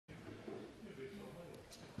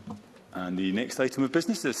And the next item of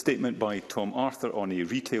business is a statement by Tom Arthur on a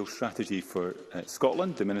retail strategy for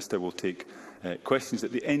Scotland. The Minister will take questions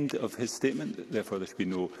at the end of his statement. Therefore, there should be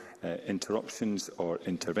no interruptions or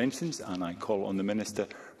interventions. And I call on the Minister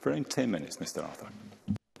for around 10 minutes. Mr Arthur.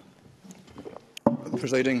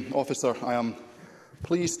 Presiding Officer, I am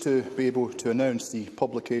pleased to be able to announce the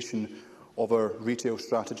publication of our retail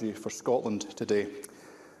strategy for Scotland today.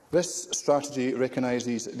 This strategy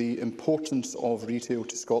recognises the importance of retail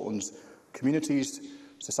to Scotland's communities,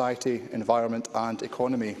 society, environment and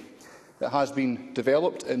economy. It has been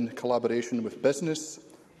developed in collaboration with business,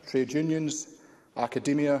 trade unions,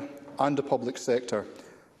 academia and the public sector,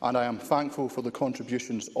 and I am thankful for the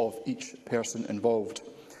contributions of each person involved.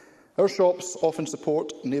 Our shops often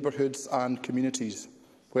support neighbourhoods and communities,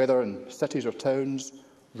 whether in cities or towns,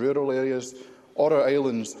 rural areas or our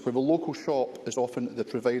islands, where the local shop is often the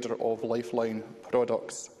provider of lifeline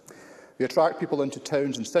products. We attract people into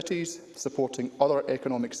towns and cities, supporting other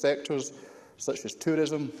economic sectors such as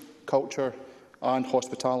tourism, culture and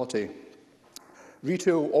hospitality.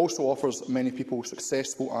 Retail also offers many people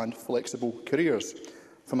successful and flexible careers,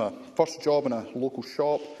 from a first job in a local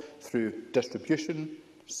shop through distribution,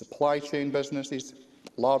 supply chain businesses,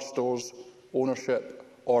 large stores, ownership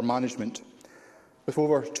or management. With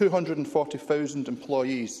over 240,000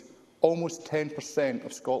 employees, almost 10%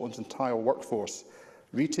 of Scotland's entire workforce,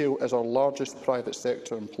 retail is our largest private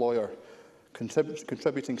sector employer,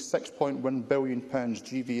 contributing £6.1 billion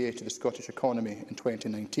GVA to the Scottish economy in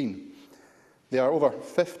 2019. There are over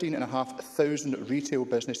 15,500 retail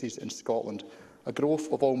businesses in Scotland, a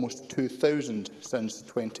growth of almost 2,000 since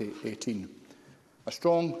 2018. A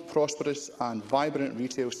strong, prosperous and vibrant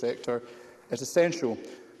retail sector is essential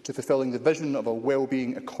to fulfilling the vision of a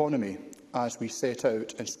well-being economy as we set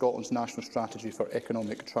out in Scotland's National Strategy for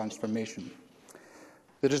Economic Transformation.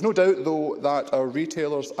 There is no doubt, though, that our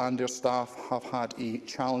retailers and their staff have had a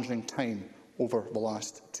challenging time over the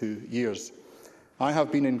last 2 years. I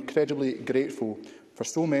have been incredibly grateful for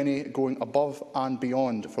so many going above and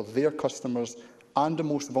beyond for their customers and the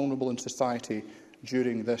most vulnerable in society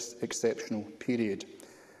during this exceptional period.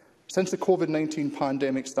 Since the COVID-19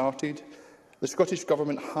 pandemic started, the Scottish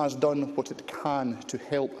Government has done what it can to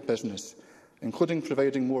help business, including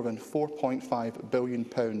providing more than £4.5 billion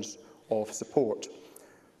of support.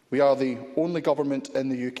 We are the only government in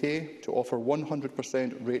the UK to offer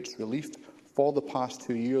 100% rates relief for the past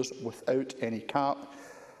 2 years without any cap,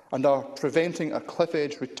 and are preventing a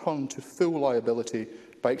cliff-edge return to full liability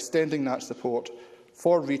by extending that support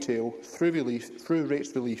for retail through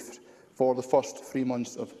rates relief for the first 3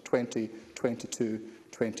 months of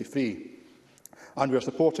 2022-23. And we are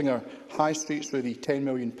supporting our high streets through the £10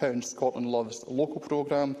 million Scotland Loves local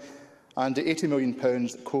programme and the £80 million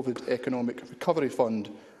COVID Economic Recovery Fund,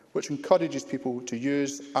 which encourages people to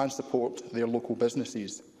use and support their local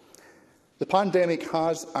businesses. The pandemic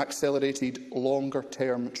has accelerated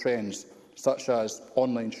longer-term trends, such as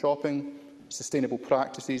online shopping, sustainable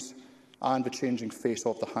practices and the changing face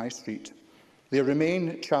of the high street. There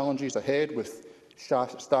remain challenges ahead with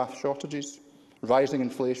staff shortages, rising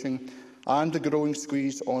inflation and the growing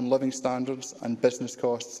squeeze on living standards and business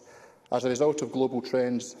costs as a result of global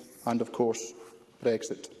trends and, of course,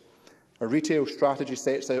 Brexit. A retail strategy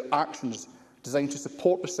sets out actions designed to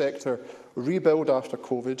support the sector rebuild after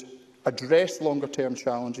COVID, address longer-term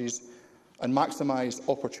challenges and maximise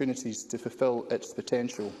opportunities to fulfil its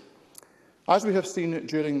potential. As we have seen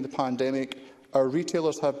during the pandemic, our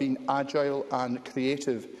retailers have been agile and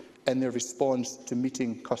creative in their response to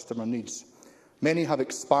meeting customer needs. Many have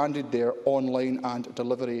expanded their online and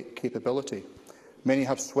delivery capability. Many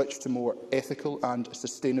have switched to more ethical and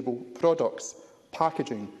sustainable products,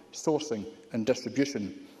 packaging, sourcing and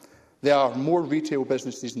distribution. There are more retail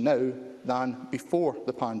businesses now than before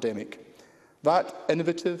the pandemic. That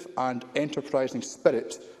innovative and enterprising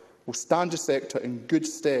spirit will stand the sector in good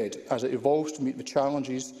stead as it evolves to meet the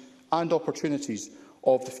challenges and opportunities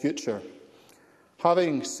of the future.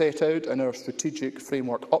 Having set out in our strategic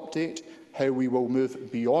framework update how we will move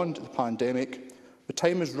beyond the pandemic, the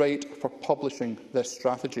time is right for publishing this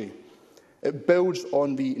strategy. It builds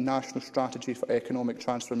on the National Strategy for Economic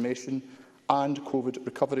Transformation and COVID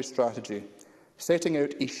Recovery Strategy, setting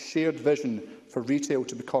out a shared vision for retail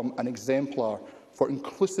to become an exemplar for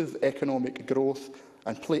inclusive economic growth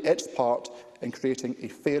and play its part in creating a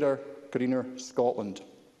fairer, greener Scotland.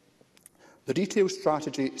 The retail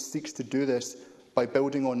strategy seeks to do this by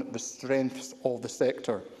building on the strengths of the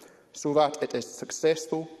sector, so that it is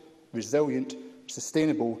successful, resilient,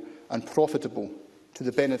 sustainable and profitable to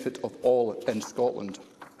the benefit of all in Scotland.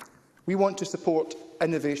 We want to support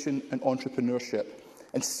innovation and entrepreneurship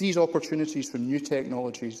and seize opportunities from new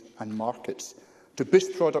technologies and markets to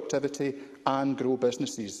boost productivity and grow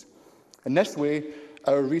businesses. In this way,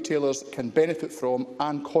 our retailers can benefit from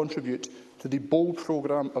and contribute to the bold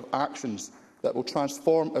programme of actions that will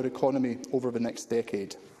transform our economy over the next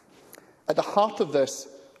decade. At the heart of this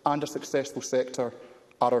and a successful sector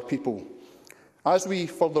are our people. As we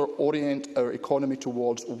further orient our economy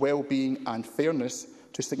towards well-being and fairness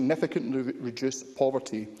to significantly reduce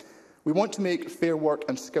poverty, we want to make fair work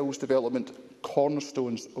and skills development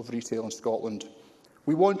cornerstones of retail in Scotland.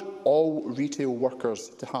 We want all retail workers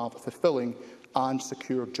to have fulfilling and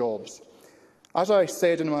secure jobs. As I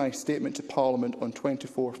said in my statement to Parliament on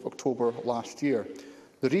 24 October last year,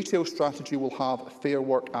 the retail strategy will have fair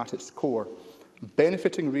work at its core,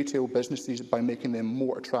 benefiting retail businesses by making them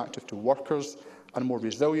more attractive to workers and more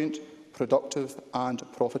resilient, productive and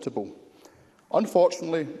profitable.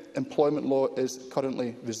 Unfortunately, employment law is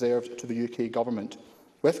currently reserved to the UK Government.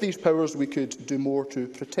 With these powers, we could do more to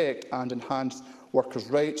protect and enhance workers'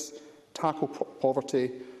 rights, tackle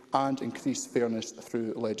poverty and increase fairness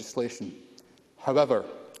through legislation. However,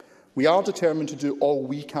 we are determined to do all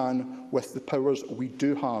we can with the powers we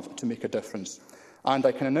do have to make a difference. And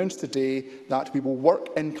I can announce today that we will work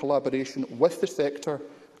in collaboration with the sector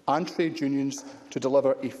and trade unions to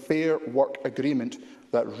deliver a fair work agreement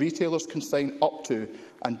that retailers can sign up to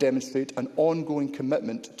and demonstrate an ongoing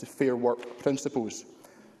commitment to fair work principles.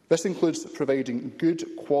 This includes providing good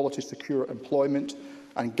quality secure employment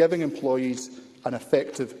and giving employees an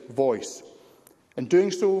effective voice. In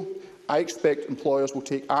doing so, I expect employers will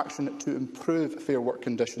take action to improve fair work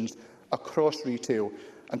conditions across retail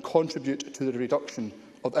and contribute to the reduction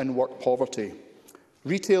of in-work poverty.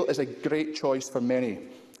 Retail is a great choice for many.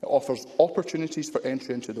 It offers opportunities for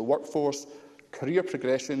entry into the workforce, career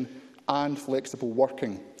progression and flexible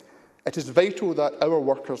working. It is vital that our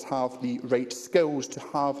workers have the right skills to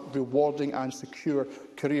have rewarding and secure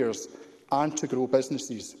careers and to grow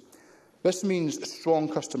businesses. This means strong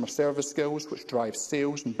customer service skills, which drive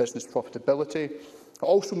sales and business profitability. It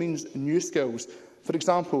also means new skills, for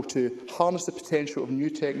example, to harness the potential of new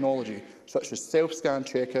technology, such as self-scan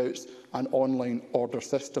checkouts and online order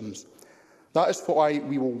systems. That is why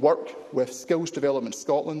we will work with Skills Development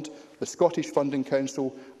Scotland, the Scottish Funding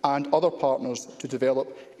Council and other partners to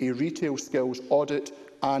develop a retail skills audit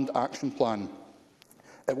and action plan.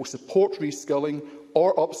 It will support reskilling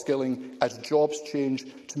or upskilling as jobs change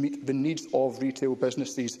to meet the needs of retail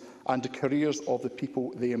businesses and the careers of the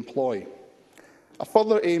people they employ. A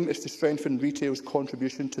further aim is to strengthen retail's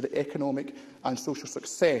contribution to the economic and social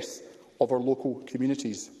success of our local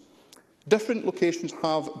communities. Different locations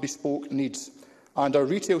have bespoke needs, and our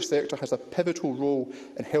retail sector has a pivotal role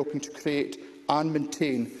in helping to create and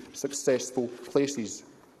maintain successful places.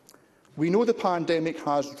 We know the pandemic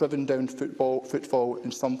has driven down footfall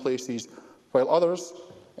in some places, while others,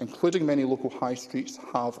 including many local high streets,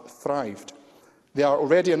 have thrived. There are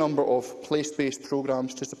already a number of place-based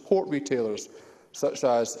programmes to support retailers, such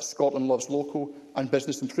as Scotland Loves Local and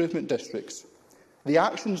Business Improvement Districts. The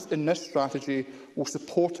actions in this strategy will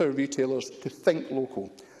support our retailers to think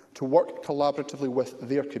local, to work collaboratively with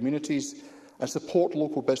their communities and support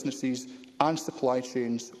local businesses and supply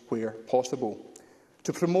chains where possible,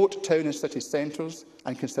 to promote town and city centres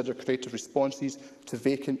and consider creative responses to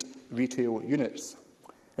vacant retail units.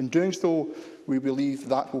 In doing so, we believe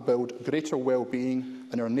that will build greater well-being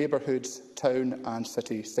in our neighbourhoods, town and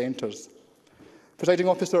city centres. Presiding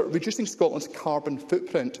Officer, reducing Scotland's carbon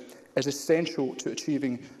footprint is essential to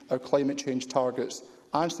achieving our climate change targets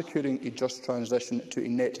and securing a just transition to a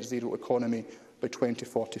net zero economy by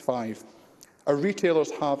 2045. Our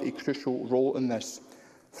retailers have a crucial role in this,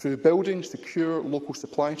 through building secure local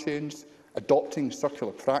supply chains, adopting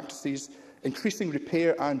circular practices, increasing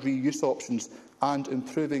repair and reuse options and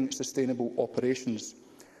improving sustainable operations.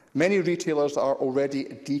 Many retailers are already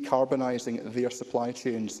decarbonising their supply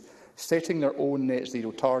chains, setting their own net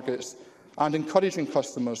zero targets and encouraging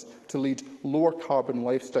customers to lead lower carbon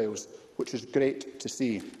lifestyles, which is great to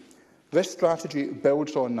see. This strategy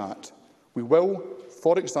builds on that. We will,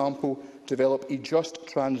 for example, develop a just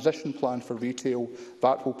transition plan for retail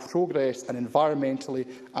that will progress an environmentally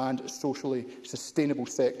and socially sustainable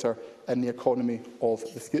sector in the economy of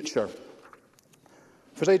the future.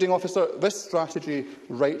 Presiding Officer, this strategy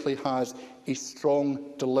rightly has a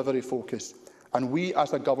strong delivery focus, and we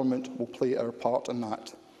as a government will play our part in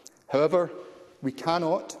that. However, we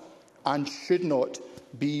cannot and should not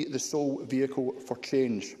be the sole vehicle for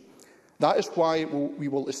change. That is why we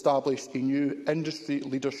will establish a new industry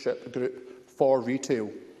leadership group for retail.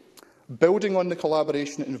 Building on the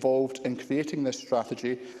collaboration involved in creating this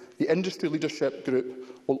strategy, The Industry Leadership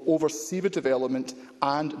Group will oversee the development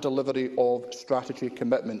and delivery of strategy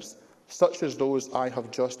commitments, such as those I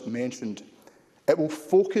have just mentioned. It will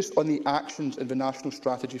focus on the actions in the National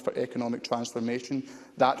Strategy for Economic Transformation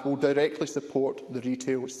that will directly support the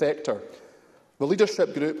retail sector. The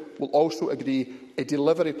Leadership Group will also agree a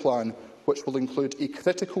delivery plan which will include a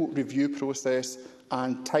critical review process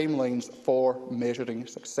and timelines for measuring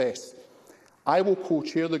success. I will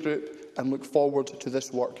co-chair the group and look forward to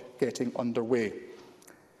this work getting underway.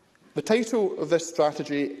 The title of this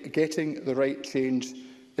strategy, Getting the Right Change,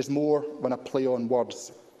 is more than a play on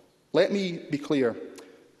words. Let me be clear.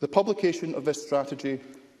 The publication of this strategy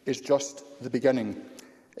is just the beginning.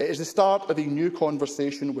 It is the start of a new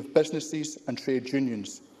conversation with businesses and trade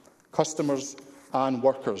unions, customers and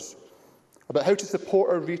workers, about how to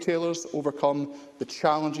support our retailers overcome the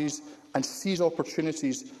challenges and seize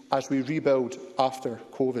opportunities as we rebuild after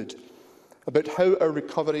COVID, about how our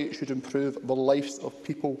recovery should improve the lives of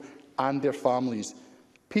people and their families,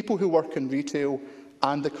 people who work in retail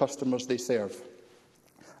and the customers they serve.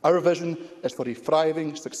 Our vision is for a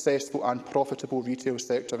thriving, successful and profitable retail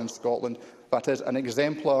sector in Scotland that is an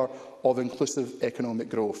exemplar of inclusive economic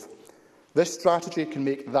growth. This strategy can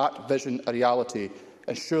make that vision a reality,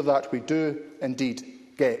 ensure that we do indeed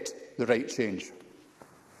get the right change.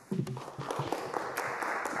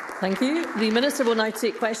 Thank you. The Minister will now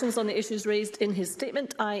take questions on the issues raised in his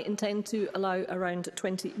statement. I intend to allow around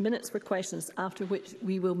 20 minutes for questions, after which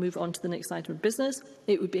we will move on to the next item of business.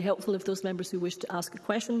 It would be helpful if those members who wish to ask a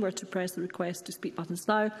question were to press the request to speak buttons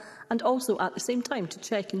now, and also at the same time to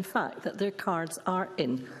check, in fact, that their cards are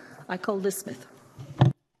in. I call Liz Smith.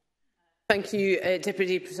 Thank you,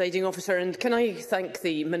 Deputy Presiding Officer. And can I thank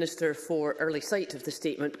the Minister for early sight of the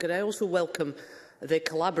statement? Could I also welcome the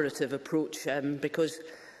collaborative approach, because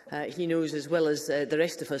he knows as well as the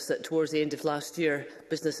rest of us that towards the end of last year,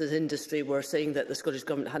 business and industry were saying that the Scottish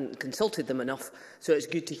Government hadn't consulted them enough. So it's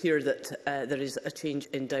good to hear that there is a change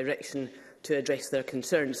in direction to address their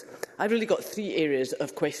concerns. I've really got three areas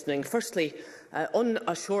of questioning. Firstly, on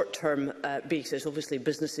a short-term basis, obviously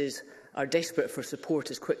businesses are desperate for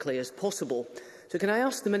support as quickly as possible. So can I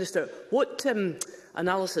ask the Minister, what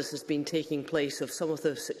analysis has been taking place of some of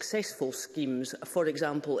the successful schemes, for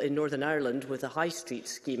example in Northern Ireland with the High Street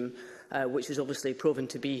scheme, which is obviously proven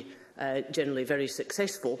to be generally very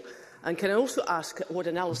successful? And can I also ask what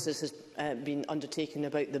analysis has been undertaken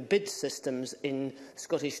about the bid systems in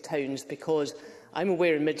Scottish towns, because I'm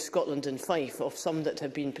aware in mid-Scotland and Fife of some that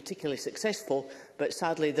have been particularly successful, but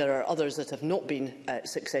sadly there are others that have not been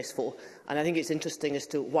successful. And I think it's interesting as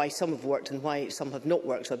to why some have worked and why some have not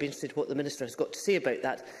worked. So I'd be interested in what the Minister has got to say about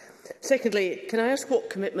that. Secondly, can I ask what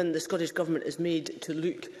commitment the Scottish Government has made to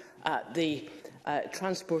look at the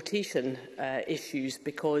transportation issues,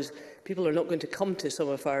 because people are not going to come to some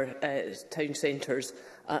of our town centres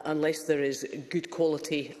unless there is good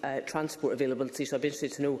quality transport availability. So I'd be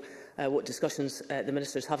interested to know what discussions the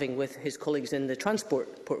Minister is having with his colleagues in the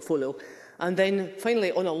transport portfolio. And then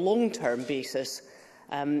finally, on a long-term basis,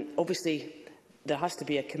 obviously there has to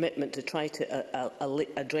be a commitment to try to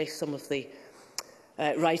address some of the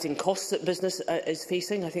rising costs that business is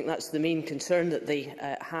facing. I think that's the main concern that they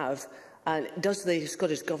have. And does the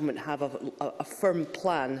Scottish Government have a firm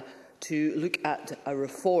plan to look at a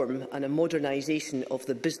reform and a modernisation of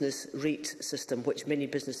the business rate system, which many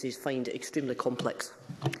businesses find extremely complex?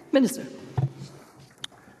 Minister.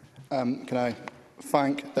 Can I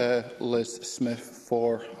thank Liz Smith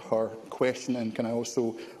for her question, and can I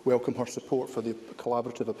also welcome her support for the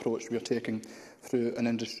collaborative approach we are taking through an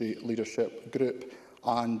industry leadership group.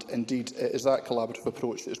 And indeed, it is that collaborative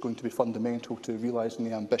approach that is going to be fundamental to realising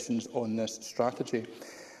the ambitions on this strategy.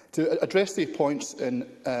 To address the points in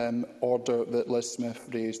order that Liz Smith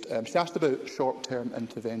raised, she asked about short-term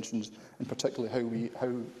interventions, and particularly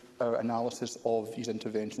how our analysis of these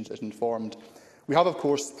interventions is informed. We have, of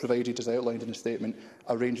course, provided, as outlined in the statement,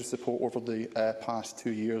 a range of support over the past 2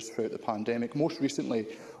 years throughout the pandemic. Most recently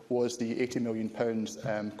was the £80 million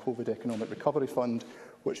COVID Economic Recovery Fund,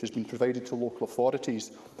 which has been provided to local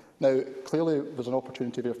authorities. Now, clearly, there's an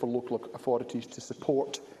opportunity there for local authorities to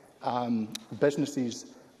support businesses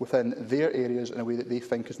within their areas in a way that they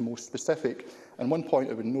think is most specific. And one point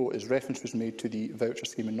I would note is reference was made to the voucher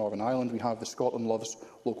scheme in Northern Ireland. We have the Scotland Loves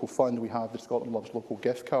Local Fund, we have the Scotland Loves Local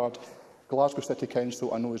Gift Card. Glasgow City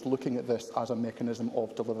Council, I know, is looking at this as a mechanism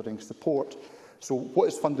of delivering support. So what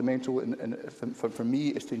is fundamental for me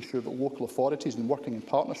is to ensure that local authorities, and working in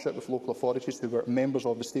partnership with local authorities who were members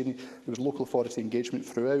of the steering, there was local authority engagement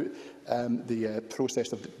throughout the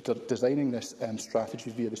process of designing this strategy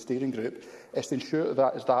via the steering group, is to ensure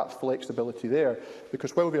that is that flexibility there.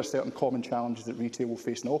 Because while there are certain common challenges that retail will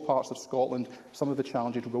face in all parts of Scotland, some of the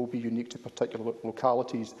challenges will be unique to particular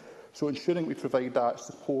localities. So ensuring we provide that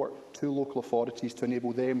support to local authorities to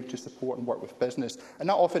enable them to support and work with business. And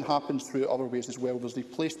that often happens through other ways as well. There's the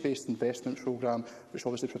place-based investment programme, which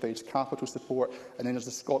obviously provides capital support, and then there's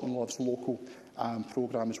the Scotland Loves Local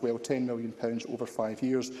programme as well, £10 million over 5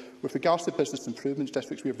 years. With regards to business improvements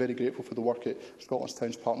districts, we are very grateful for the work that Scotland's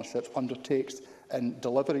Towns Partnerships undertakes in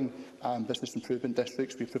delivering business improvement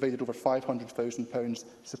districts. We've provided over £500,000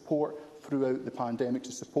 support throughout the pandemic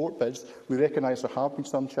to support bids. We recognise there have been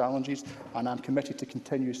some challenges, and I'm committed to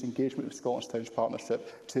continuous engagement with Scotland's Towns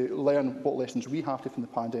Partnership to learn what lessons we have from the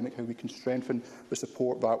pandemic, how we can strengthen the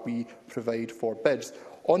support that we provide for bids.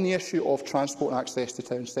 On the issue of transport and access to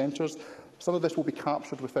town centres, some of this will be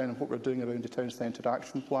captured within what we're doing around the Town Centre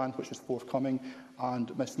Action Plan, which is forthcoming,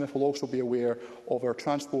 and Ms Smith will also be aware of our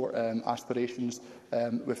transport aspirations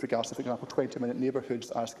with regards to, for example, 20-minute neighbourhoods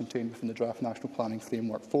as contained within the draft National Planning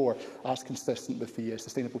Framework 4, as consistent with the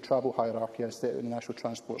sustainable travel hierarchy as set in the National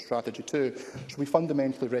Transport Strategy 2. So we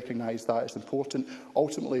fundamentally recognise that it's important.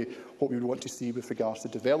 Ultimately, what we would want to see with regards to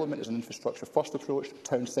development is an infrastructure-first approach,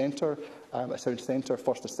 town centre, a town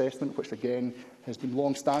centre-first assessment, which again has been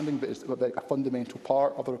long-standing but is a fundamental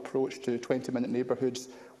part of our approach to 20-minute neighbourhoods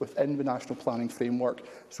within the National Planning Framework.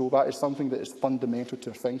 So that is something that is fundamental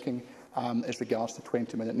to our thinking as regards to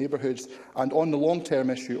 20-minute neighbourhoods. And on the long-term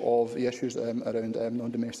issue of the issues around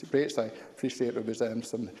non-domestic rates, I appreciate there was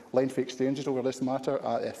some lengthy exchanges over this matter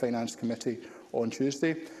at the Finance Committee on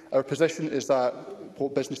Tuesday. Our position is that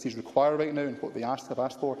what businesses require right now and what they have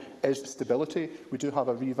asked for is stability. We do have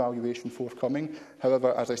a revaluation forthcoming.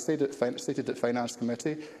 However, as I stated at Finance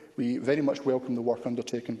Committee, we very much welcome the work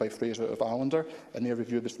undertaken by Fraser of Allender in their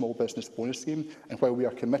review of the Small Business Bonus Scheme. And while we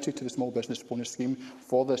are committed to the Small Business Bonus Scheme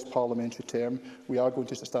for this parliamentary term, we are going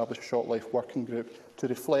to establish a short life working group to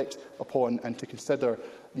reflect upon and to consider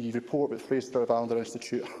the report that Fraser of Allender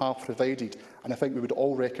Institute have provided. And I think we would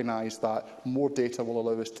all recognise that more data will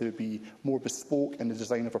allow us to be more bespoke in the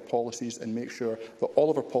design of our policies and make sure that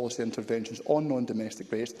all of our policy interventions on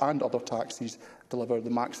non-domestic rates and other taxes deliver the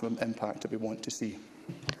maximum impact that we want to see.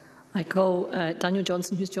 I call Daniel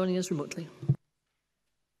Johnson, who's joining us remotely.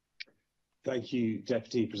 Thank you,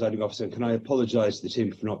 Deputy Presiding Officer. Can I apologise to the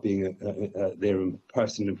Chamber for not being there in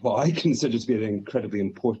person in what I consider to be an incredibly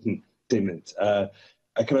important statement.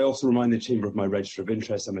 Can I also remind the Chamber of my register of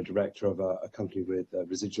interest? I'm a director of a company with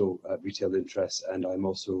residual retail interests, and I'm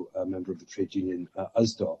also a member of the trade union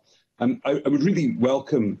USDA. I would really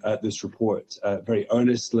welcome this report very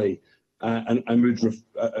earnestly, and I would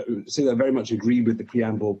say that I very much agree with the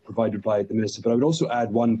preamble provided by the Minister, but I would also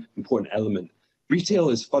add one important element. Retail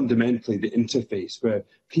is fundamentally the interface where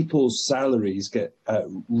people's salaries get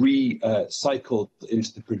recycled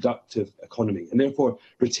into the productive economy. And therefore,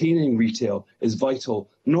 retaining retail is vital,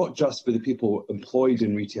 not just for the people employed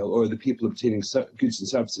in retail or the people obtaining goods and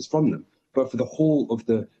services from them, but for the whole of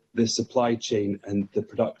the supply chain and the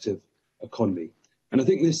productive economy. And I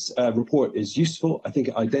think this report is useful. I think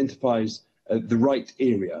it identifies the right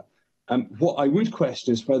area. What I would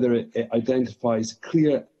question is whether it identifies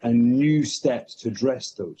clear and new steps to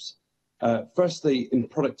address those. Firstly, in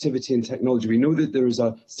productivity and technology, we know that there is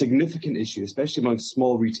a significant issue, especially among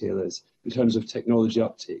small retailers, in terms of technology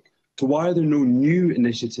uptake. So why are there no new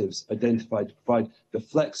initiatives identified to provide the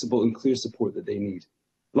flexible and clear support that they need?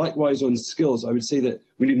 Likewise, on skills, I would say that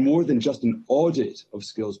we need more than just an audit of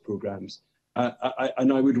skills programmes.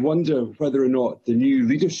 And I would wonder whether or not the new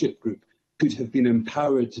leadership group could have been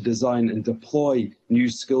empowered to design and deploy new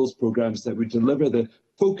skills programmes that would deliver the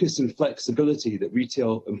focus and flexibility that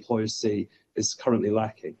retail employers say is currently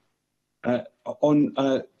lacking. On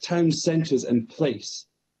town centres and place,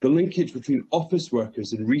 the linkage between office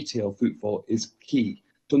workers and retail footfall is key.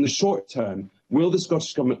 So in the short term, will the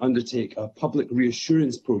Scottish Government undertake a public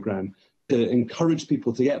reassurance programme to encourage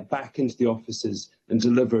people to get back into the offices and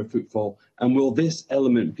deliver footfall? And will this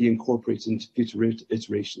element be incorporated into future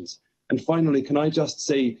iterations? And finally, can I just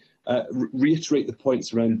say, reiterate the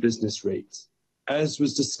points around business rates. As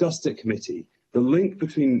was discussed at committee, the link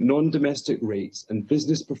between non-domestic rates and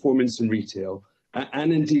business performance in retail,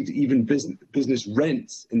 and indeed even business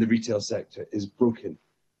rents in the retail sector, is broken.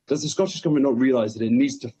 Does the Scottish Government not realise that it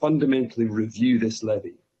needs to fundamentally review this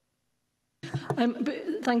levy?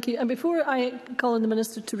 Thank you. And before I call on the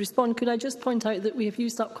Minister to respond, could I just point out that we have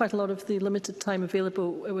used up quite a lot of the limited time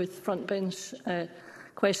available with front bench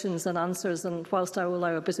questions and answers, and whilst I will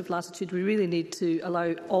allow a bit of latitude, we really need to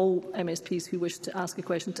allow all MSPs who wish to ask a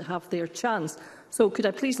question to have their chance. So could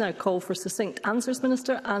I please now call for succinct answers,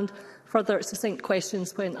 Minister, and further succinct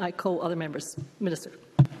questions when I call other members. Minister.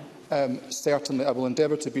 Certainly, I will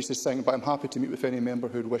endeavour to be succinct, but I'm happy to meet with any member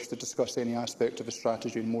who would wish to discuss any aspect of the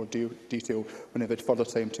strategy in more detail when they've had further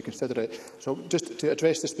time to consider it. So, just to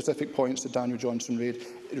address the specific points that Daniel Johnson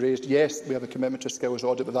raised, yes, we have a commitment to skills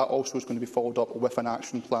audit, but that also is going to be followed up with an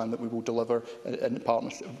action plan that we will deliver in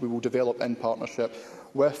partnership. We will develop in partnership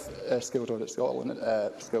with Skills Audit Scotland,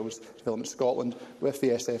 Skills Development Scotland, with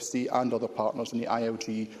the SFC and other partners, and the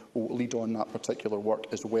ILG will lead on that particular work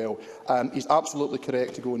as well. He's absolutely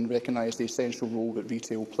correct to go and recognise the essential role that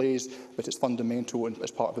retail plays, but it's fundamental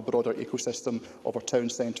as part of the broader ecosystem of our town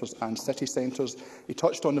centres and city centres. He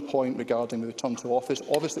touched on the point regarding the return to office.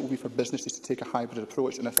 Obviously, it will be for businesses to take a hybrid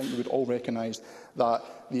approach, and I think we would all recognise that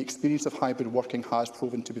the experience of hybrid working has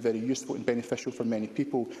proven to be very useful and beneficial for many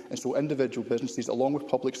people, and so individual businesses, along with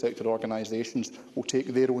public sector organisations, will take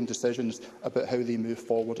their own decisions about how they move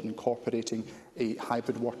forward in incorporating a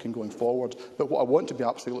hybrid working going forward. But what I want to be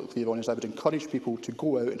absolutely clear on is I would encourage people to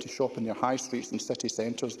go out and to shop in their high streets and city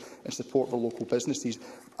centres and support their local businesses.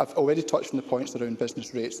 I've already touched on the points around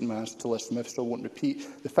business rates in my answer to Liz Smith, so I won't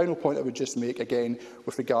repeat. The final point I would just make, again,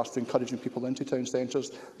 with regards to encouraging people into town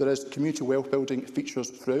centres, there is community wealth building features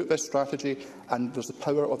throughout this strategy, and there's the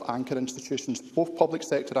power of anchor institutions, both public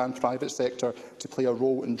sector and private sector, to play a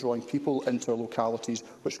role in drawing people into our localities,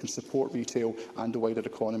 which can support retail and the wider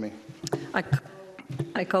economy.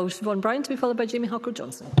 I call Siobhan Brown to be followed by Jamie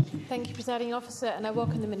Harcourt-Johnson. Thank you, Presiding Officer, and I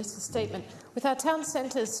welcome the Minister's statement. With our town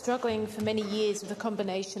centres struggling for many years with a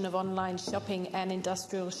combination of online shopping and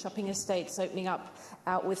industrial shopping estates opening up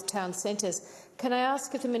out with town centres, can I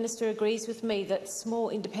ask if the Minister agrees with me that small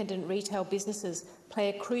independent retail businesses play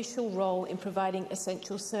a crucial role in providing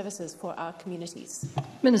essential services for our communities?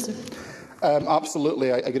 Minister.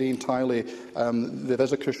 Absolutely, I agree entirely. There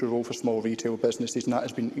is a crucial role for small retail businesses, and that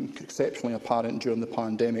has been exceptionally apparent during the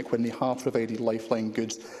pandemic, when they have provided lifeline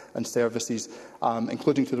goods and services,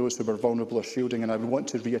 including to those who were vulnerable or shielding. And I would want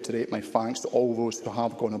to reiterate my thanks to all those who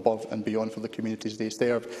have gone above and beyond for the communities they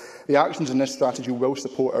serve. The actions in this strategy will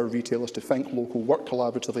support our retailers to think local, work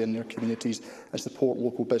collaboratively in their communities, and support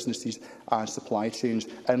local businesses and supply chains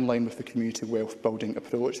in line with the community wealth building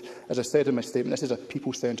approach. As I said in my statement, this is a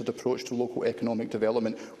people-centred approach to local economic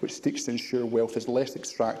development, which seeks to ensure wealth is less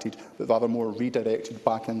extracted but rather more redirected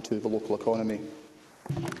back into the local economy.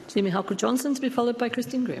 Jamie Harcourt-Johnson to be followed by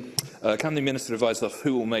Christine Graham. Can the Minister advise us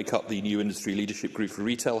who will make up the new industry leadership group for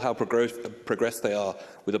retail, how progressed they are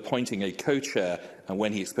with appointing a co-chair, and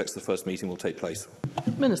when he expects the first meeting will take place?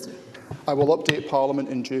 Minister. I will update Parliament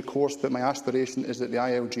in due course, but my aspiration is that the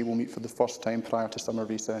ILG will meet for the first time prior to summer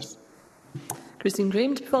recess. Christine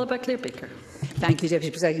Graham to be followed by Claire Baker. Thank you,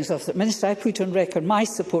 Deputy Presiding Officer. Minister, I put on record my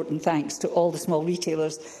support and thanks to all the small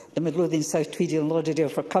retailers in Midlothian, South Tweedy and Lauderdale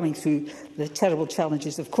for coming through the terrible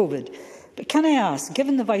challenges of COVID. But can I ask,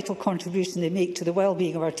 given the vital contribution they make to the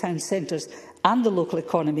well-being of our town centres and the local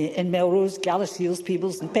economy in Melrose, Galashiels,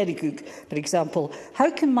 Peebles and Pennycook, for example, how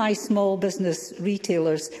can my small business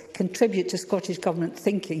retailers contribute to Scottish Government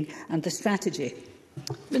thinking and the strategy?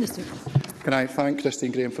 Minister. Can I thank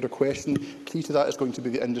Christine Graham for her question? Key to that is going to be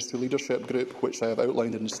the Industry Leadership Group, which I have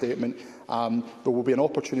outlined in the statement. There will be an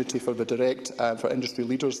opportunity for for industry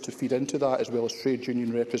leaders to feed into that, as well as trade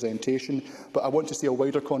union representation. But I want to see a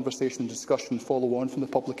wider conversation and discussion follow on from the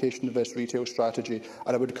publication of this retail strategy.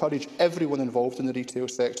 And I would encourage everyone involved in the retail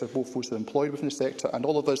sector, both those who are employed within the sector and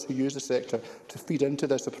all of us who use the sector, to feed into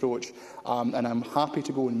this approach. And I'm happy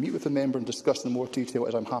to go and meet with the member and discuss in more detail,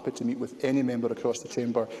 as I'm happy to meet with any member across the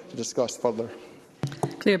chamber to discuss further.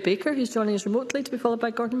 Claire Baker, who is joining us remotely, to be followed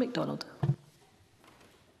by Gordon MacDonald.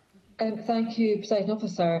 Thank you, Presiding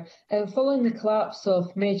Officer. Following the collapse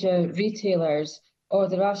of major retailers or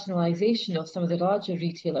the rationalisation of some of the larger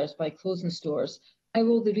retailers by closing stores, how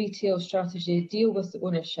will the retail strategy deal with the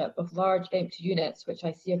ownership of large empty units, which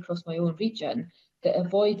I see across my own region, that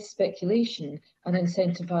avoids speculation and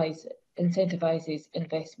incentivises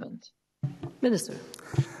investment? Minister.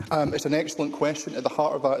 It's an excellent question. At the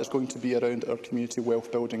heart of that is going to be around our community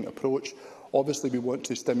wealth building approach. Obviously, we want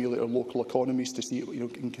to stimulate our local economies to see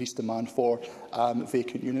increased demand for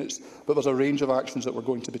vacant units. But there's a range of actions that we're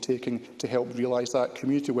going to be taking to help realise that.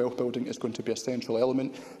 Community wealth building is going to be a central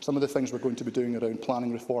element. Some of the things we're going to be doing around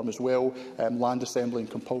planning reform as well, land assembly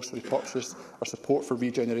and compulsory purchase, our support for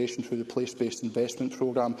regeneration through the place-based investment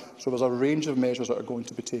programme. So there's a range of measures that are going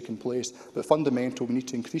to be taking place. But fundamental, we need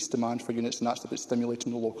to increase demand for units, and that's about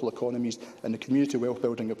stimulating the local economies. And the community wealth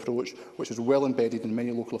building approach, which is well embedded in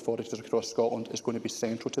many local authorities across Scotland, is going to be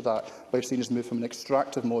central to that. We've seen us move from an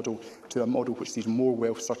extractive model to a model which sees more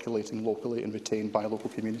wealth circulating locally and retained by local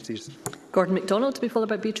communities. Gordon MacDonald, to be followed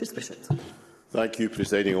by Beatrice Wishart. Thank you,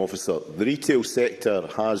 Presiding Officer. The retail sector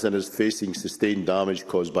has and is facing sustained damage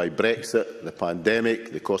caused by Brexit, the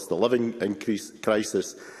pandemic, the cost of living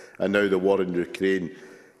crisis and now the war in Ukraine.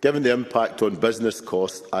 Given the impact on business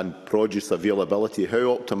costs and produce availability,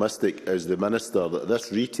 how optimistic is the Minister that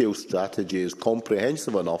this retail strategy is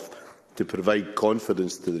comprehensive enough to provide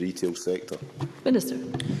confidence to the retail sector? Minister.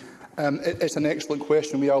 It's an excellent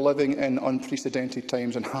question. We are living in unprecedented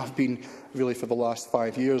times and have been really for the last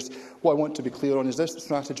 5 years. What I want to be clear on is this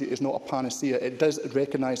strategy is not a panacea. It does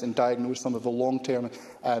recognise and diagnose some of the long-term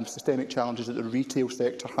systemic challenges that the retail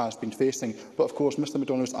sector has been facing. But of course, Mr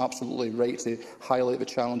MacDonald is absolutely right to highlight the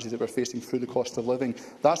challenges that we're facing through the cost of living.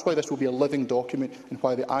 That's why this will be a living document, and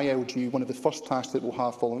why the ILG, one of the first tasks that we'll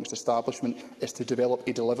have following its establishment, is to develop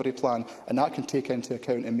a delivery plan, and that can take into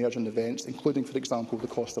account emerging events, including, for example, the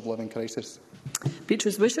cost of living crisis.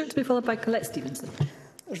 Beatrice Wishart, to be followed by Colette Stevenson.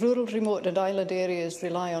 Rural, remote and island areas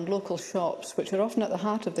rely on local shops, which are often at the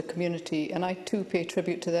heart of the community, and I too pay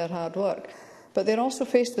tribute to their hard work. But they're also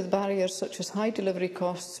faced with barriers such as high delivery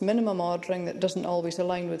costs, minimum ordering that doesn't always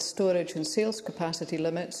align with storage and sales capacity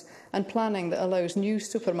limits, and planning that allows new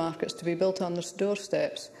supermarkets to be built on their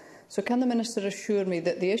doorsteps. So can the Minister assure me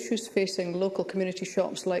that the issues facing local community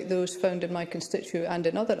shops like those found in my constituent and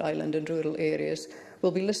in other island and rural areas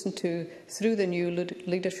will be listened to through the new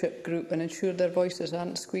leadership group and ensure their voices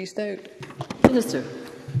aren't squeezed out? Minister.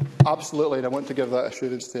 Absolutely, and I want to give that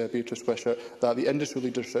assurance to Beatrice Wishart that the industry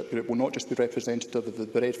leadership group will not just be representative of the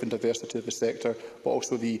breadth and diversity of the sector, but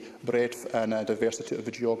also the breadth and diversity of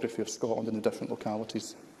the geography of Scotland and the different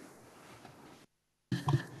localities.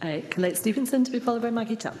 Colette Stevenson, to be followed by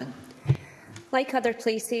Maggie Chapman. Like other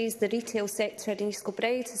places, the retail sector in East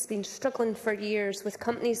Kilbride has been struggling for years, with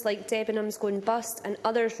companies like Debenhams going bust and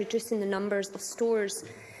others reducing the numbers of stores.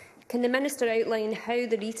 Can the Minister outline how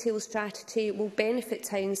the retail strategy will benefit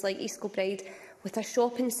towns like East Kilbride with a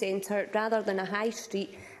shopping centre rather than a high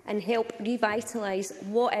street, and help revitalise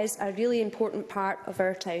what is a really important part of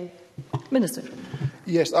our town? Minister.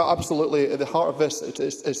 Yes, absolutely. At the heart of this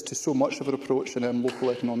is to so much of our approach in local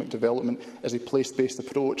economic development is a place-based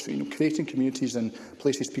approach. Creating communities and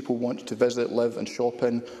places people want to visit, live and shop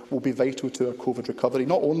in will be vital to our COVID recovery,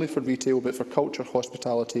 not only for retail but for culture,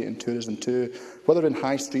 hospitality and tourism too. Whether in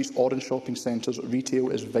high streets or in shopping centres, retail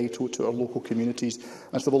is vital to our local communities,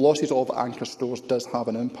 and so the losses of anchor stores does have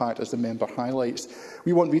an impact, as the member highlights.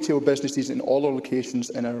 We want retail businesses in all our locations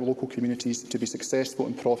in our local communities to be successful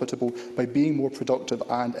and profitable by being more productive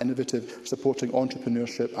and innovative, supporting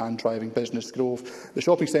entrepreneurship and driving business growth. The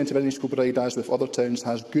shopping centre in East Kilbride, as with other towns,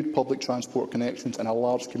 has good public transport connections and a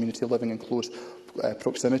large community living in close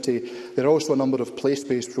proximity. There are also a number of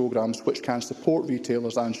place-based programmes which can support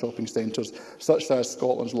retailers and shopping centres, such as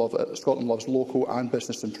Scotland Loves Local and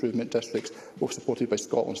Business Improvement Districts, both supported by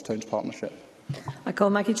Scotland's Towns Partnership. I call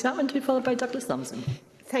Maggie Chapman, to be followed by Douglas Thompson.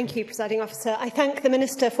 Thank you, Presiding Officer. I thank the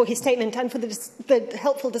Minister for his statement and for the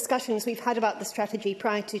helpful discussions we've had about the strategy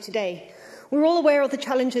prior to today. We're all aware of the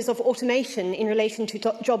challenges of automation in relation to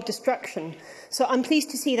job destruction, so I'm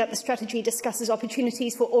pleased to see that the strategy discusses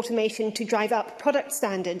opportunities for automation to drive up product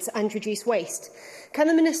standards and reduce waste. Can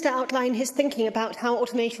the Minister outline his thinking about how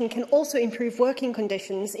automation can also improve working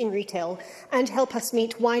conditions in retail and help us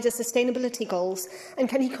meet wider sustainability goals? And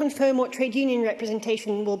can he confirm what trade union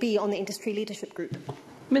representation will be on the industry leadership group?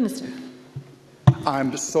 Minister.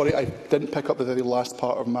 I'm sorry, I didn't pick up the very last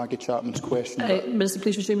part of Maggie Chapman's question. Minister,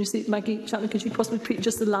 please resume your seat. Maggie Chapman, could you possibly repeat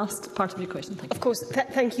just the last part of your question? Thank you. Of course.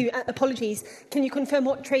 Thank you. Apologies. Can you confirm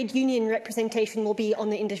what trade union representation will be on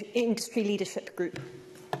the industry leadership group?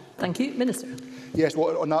 Thank you. Minister. Yes,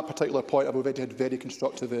 well, on that particular point, I've already had very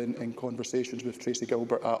constructive in conversations with Tracy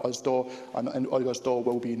Gilbert at USDAW, and USDAW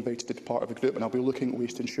will be invited to be part of the group, and I'll be looking at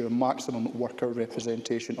ways to ensure maximum worker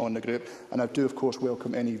representation on the group. And I do, of course,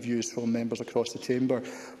 welcome any views from members across the chamber.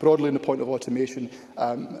 Broadly, on the point of automation,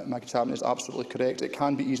 Maggie Chapman is absolutely correct. It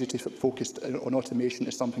can be easy to focus on automation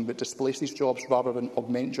as something that displaces jobs rather than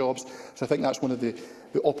augment jobs. So I think that's one of the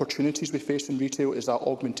opportunities we face in retail, is that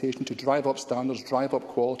augmentation to drive up standards, drive up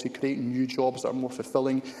quality, create new jobs that are more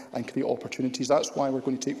fulfilling and create opportunities. That's why we're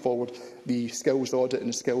going to take forward the skills audit and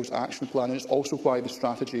the skills action plan. And it's also why the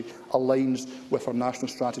strategy aligns with our national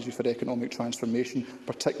strategy for economic transformation,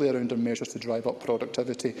 particularly around our measures to drive up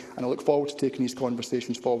productivity. And I look forward to taking these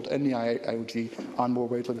conversations forward in the ILG and more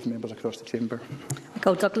widely with members across the chamber. I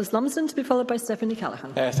call Douglas Lumsden to be followed by Stephanie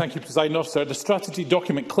Callaghan. Thank you, Presiding Officer. The strategy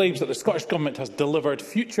document claims that the Scottish Government has delivered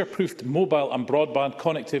future-proofed mobile and broadband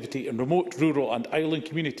connectivity in remote, rural and island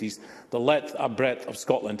communities the length and breadth of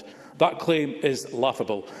Scotland. That claim is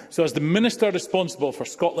laughable. So, as the Minister responsible for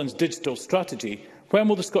Scotland's digital strategy, when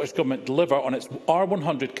will the Scottish Government deliver on its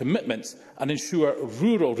R100 commitments and ensure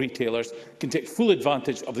rural retailers can take full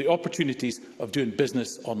advantage of the opportunities of doing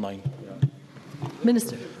business online?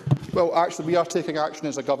 Minister. Well, actually, we are taking action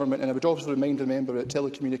as a government, and I would also remind the member that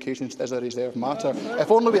telecommunications is a reserved matter.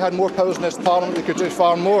 If only we had more powers in this Parliament, we could do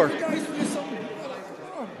far more.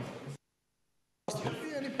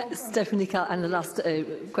 Stephanie Callaghan, and the last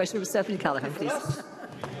question was Stephanie Callaghan, please.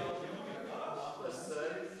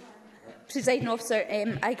 Presiding Officer,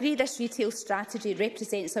 I agree this retail strategy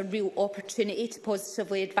represents a real opportunity to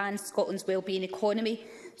positively advance Scotland's wellbeing economy.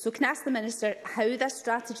 So can I ask the Minister how this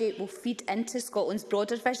strategy will feed into Scotland's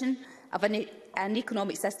broader vision of an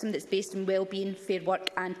economic system that's based on wellbeing, fair work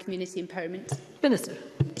and community empowerment? Minister.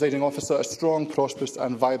 Presiding Officer, a strong, prosperous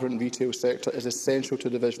and vibrant retail sector is essential to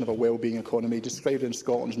the vision of a wellbeing economy described in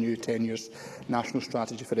Scotland's new 10-year National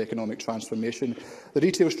Strategy for Economic Transformation. The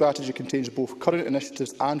retail strategy contains both current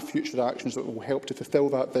initiatives and future actions that will help to fulfil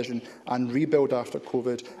that vision and rebuild after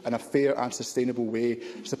COVID in a fair and sustainable way.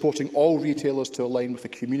 Supporting all retailers to align with a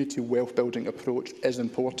community wealth-building approach is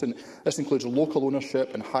important. This includes local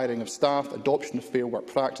ownership and hiring of staff, adoption of fair work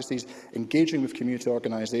practices, engaging with community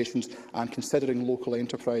organisations and considering local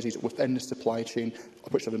enterprises within the supply chain,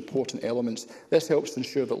 which are important elements. This helps to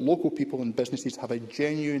ensure that local people and businesses have a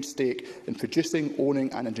genuine stake in producing,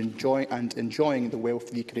 owning and enjoying the wealth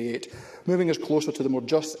they create, moving us closer to the more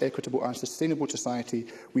just, equitable and sustainable society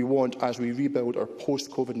we want as we rebuild our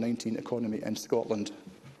post-COVID-19 economy in Scotland.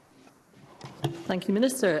 Thank you,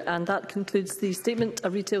 Minister. And that concludes the statement, A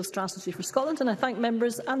Retail Strategy for Scotland. And I thank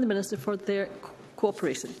members and the Minister for their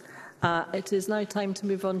cooperation. It is now time to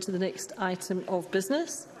move on to the next item of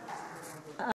business.